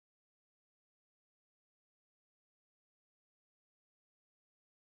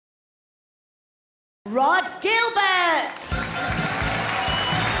Rhod Gilbert.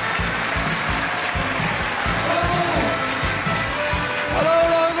 Hello,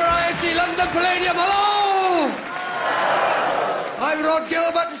 Variety, London Palladium, hello! I'm Rhod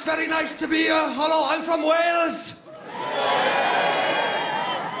Gilbert, it's very nice to be here. Hello, I'm from Wales.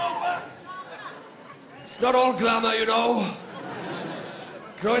 It's not all glamour, you know.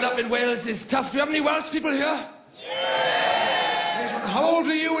 Growing up in Wales is tough. Do you have any Welsh people here? Yes. How old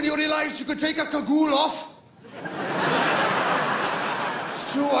were you when you realised you could take a cagoule off?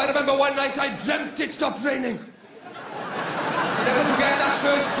 It's true, I remember one night I dreamt it stopped raining. I'll never forget that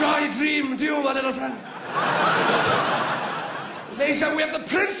first dry dream, do you, my little friend? Ladies and we have the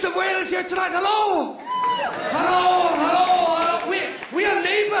Prince of Wales here tonight. Hello! Hello! We are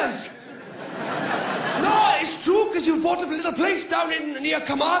neighbours. No, it's true, because you've bought a little place down near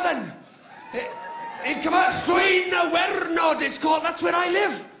Carmarthen. In Carmarthen, Rhod Gilbert, it's called. That's where I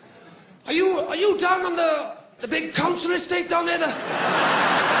live. Are you down on the big council estate down there?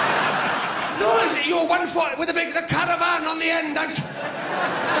 No, is it your one foot with the caravan on the end? That's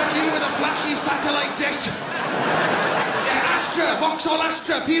you with a flashy satellite dish. Yeah, Astra, Vauxhall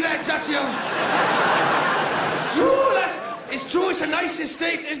Astra, P-Rex, that's you. It's true, it's true, it's a nice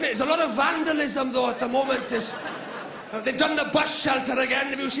estate, isn't it? There's a lot of vandalism, though, at the moment. They've done the bus shelter again,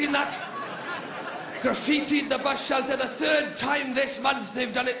 have you seen that? Graffitied the bus shelter, the third time this month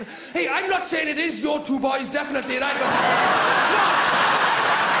they've done it. Hey, I'm not saying it is your two boys, definitely, right? But,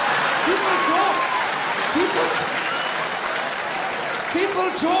 no.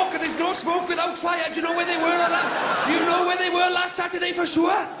 People talk, and there's no smoke without fire. Do you know where they were? Do you know where they were last Saturday for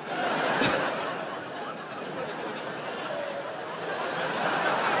sure?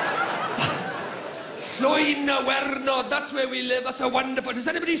 Rhod Gilbert, that's where we live. That's a wonderful. Does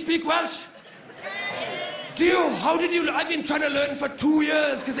anybody speak Welsh? Do you? How did you? I've been trying to learn for 2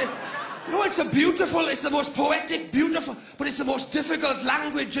 years because it's the most poetic, beautiful, but it's the most difficult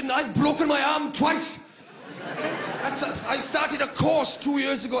language, and I've broken my arm twice. I started a course 2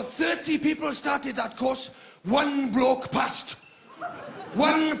 years ago. 30 people started that course. One bloke passed.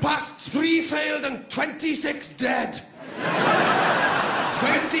 One passed, 3 failed, and 26 dead.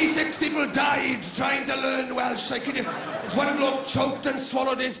 26 people died trying to learn Welsh. There's one bloke choked and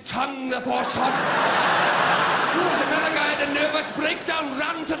swallowed his tongue, the poor sod. There's another guy had a nervous breakdown,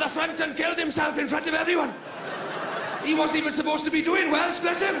 ran to the front and killed himself in front of everyone. He wasn't even supposed to be doing Welsh,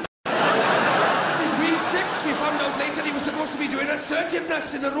 bless him. This is week 6. We found out later he was supposed to be doing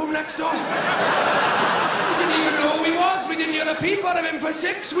assertiveness in the room next door. We didn't even know who he was. We didn't hear a peep out of him for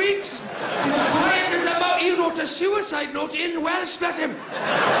 6 weeks. He's as quiet as a mouse. He wrote a suicide note in Welsh, bless him.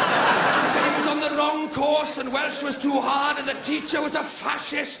 He said he was on the wrong course and Welsh was too hard and the teacher was a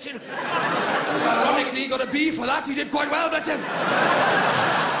fascist. Ironically, he got a B for that. He did quite well, bless him.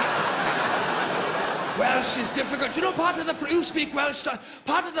 Welsh is difficult. Do you know you speak Welsh,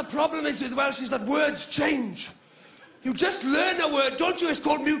 part of the problem is with Welsh is that words change. You just learn a word, don't you? It's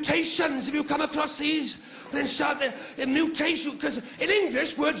called mutations. If you come across these, then start a mutation, because in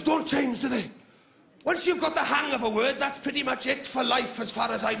English, words don't change, do they? Once you've got the hang of a word, that's pretty much it for life, as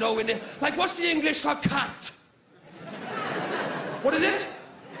far as I know. Like, what's the English for cat? What is it?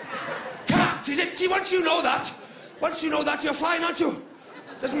 Cat, is it? See, once you know that, you're fine, aren't you?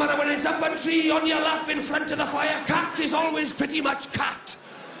 Doesn't matter when it's up a tree, on your lap, in front of the fire, cat is always pretty much cat.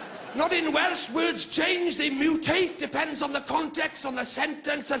 Not in Welsh, words change, they mutate, depends on the context, on the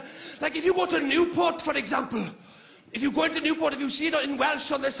sentence, and like if you go to Newport, for example, if you go into Newport, if you see it in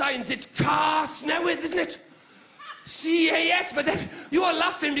Welsh on the signs, it's Cas Newydd, isn't it? C-A-S, but then you are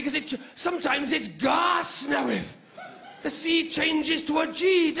laughing because sometimes it's Gas Newydd. The C changes to a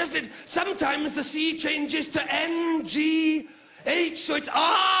G, doesn't it? Sometimes the C changes to N-G-H, so it's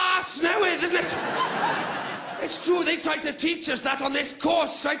Arse Newydd, isn't it? It's true, they tried to teach us that on this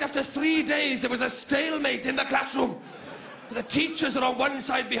course. Right after 3 days, there was a stalemate in the classroom. The teachers are on one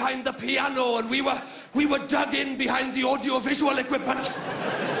side behind the piano, and we were dug in behind the audio-visual equipment.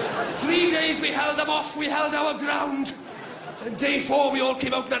 3 days we held them off, we held our ground. And day 4, we all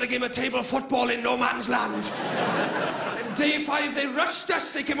came out and had a game of table football in no man's land. And day 5, they rushed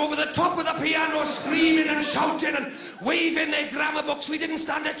us. They came over the top of the piano, screaming and shouting and waving their grammar books. We didn't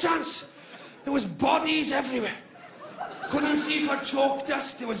stand a chance. There was bodies everywhere. Couldn't see for chalk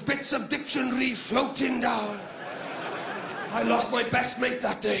dust. There was bits of dictionary floating down. I lost my best mate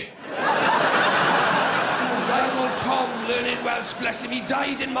that day. A guy called Tom, learning Welsh, bless him. He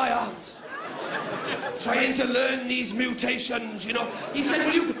died in my arms. Trying to learn these mutations, you know. He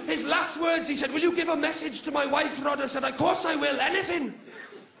said, his last words, he said, will you give a message to my wife, Rhod? I said, of course I will, anything.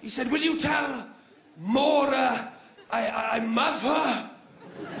 He said, will you tell Maura I love her?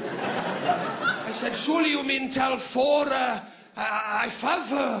 I I said, surely you mean tell 4, I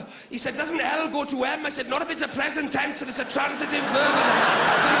have. He said, doesn't L go to M? I said, not if it's a present tense and it's a transitive verb.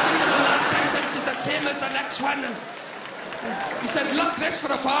 And something in the last sentence is the same as the next one. And he said, look, this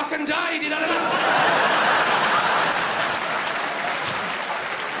for a fork and died. He'd had enough.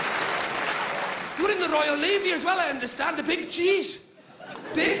 You were in the Royal Navy as well, I understand. The big cheese.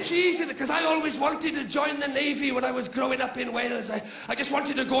 Big cheese, because I always wanted to join the Navy when I was growing up in Wales. I just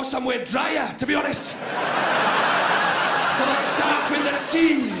wanted to go somewhere drier, to be honest. So I'd start with the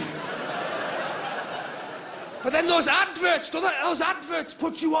sea. But then those adverts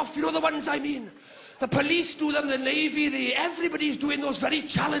put you off, you know the ones I mean. The police do them, the Navy, everybody's doing those very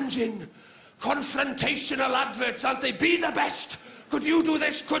challenging, confrontational adverts, aren't they? Be the best. Could you do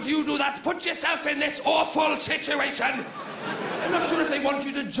this? Could you do that? Put yourself in this awful situation. I'm not sure if they want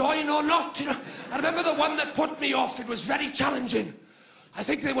you to join or not. You know, I remember the one that put me off. It was very challenging. I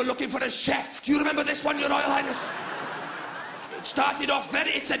think they were looking for a chef. Do you remember this one, Your Royal Highness? It started off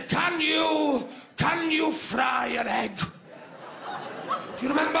it said, can you fry an egg? Do you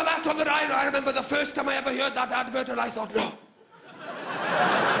remember that on the ride? I remember the first time I ever heard that advert and I thought, no.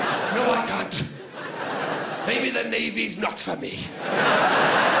 No, I can't. Maybe the Navy's not for me.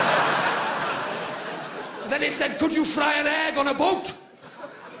 Then it said, could you fry an egg on a boat?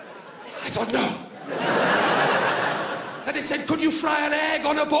 I thought, no. Then it said, could you fry an egg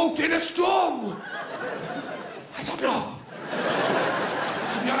on a boat in a storm? I thought, no.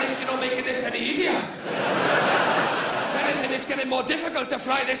 To be honest, you're not making this any easier. If anything, it's getting more difficult to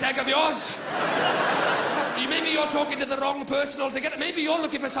fry this egg of yours. Maybe you're talking to the wrong person altogether. Maybe you're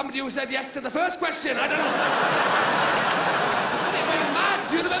looking for somebody who said yes to the first question. I don't know.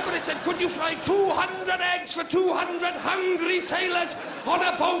 Do you remember it said, could you fry 200 eggs for 200 hungry sailors on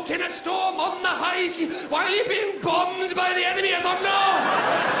a boat in a storm on the high sea while you're being bombed by the enemy? I thought, no!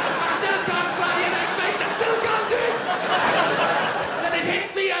 I still can't fry an egg, mate. I still can't do it. And then it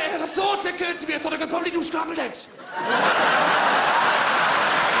hit me. A thought occurred to me. I thought I could probably do scrambled eggs. They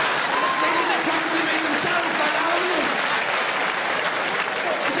practically made themselves by now, haven't they?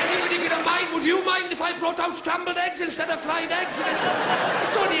 Is anybody going to mind? Would you mind if I brought out scrambled eggs instead of fried eggs?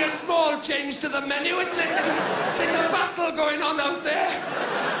 It's only a small change to the menu, isn't it? There's a battle going on out there.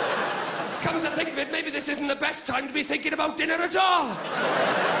 Come to think of it, maybe this isn't the best time to be thinking about dinner at all.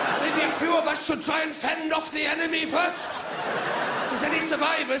 Maybe a few of us should try and fend off the enemy first. If there's any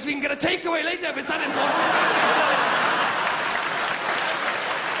survivors, we can get a takeaway later if it's that important.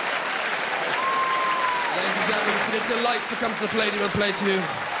 Ladies and gentlemen, it's been a delight to come to the Palladium and play to you.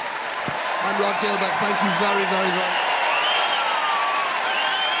 I'm Rhod Gilbert. Thank you very, very much.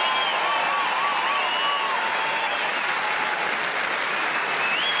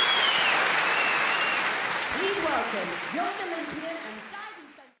 Please welcome young Olympian and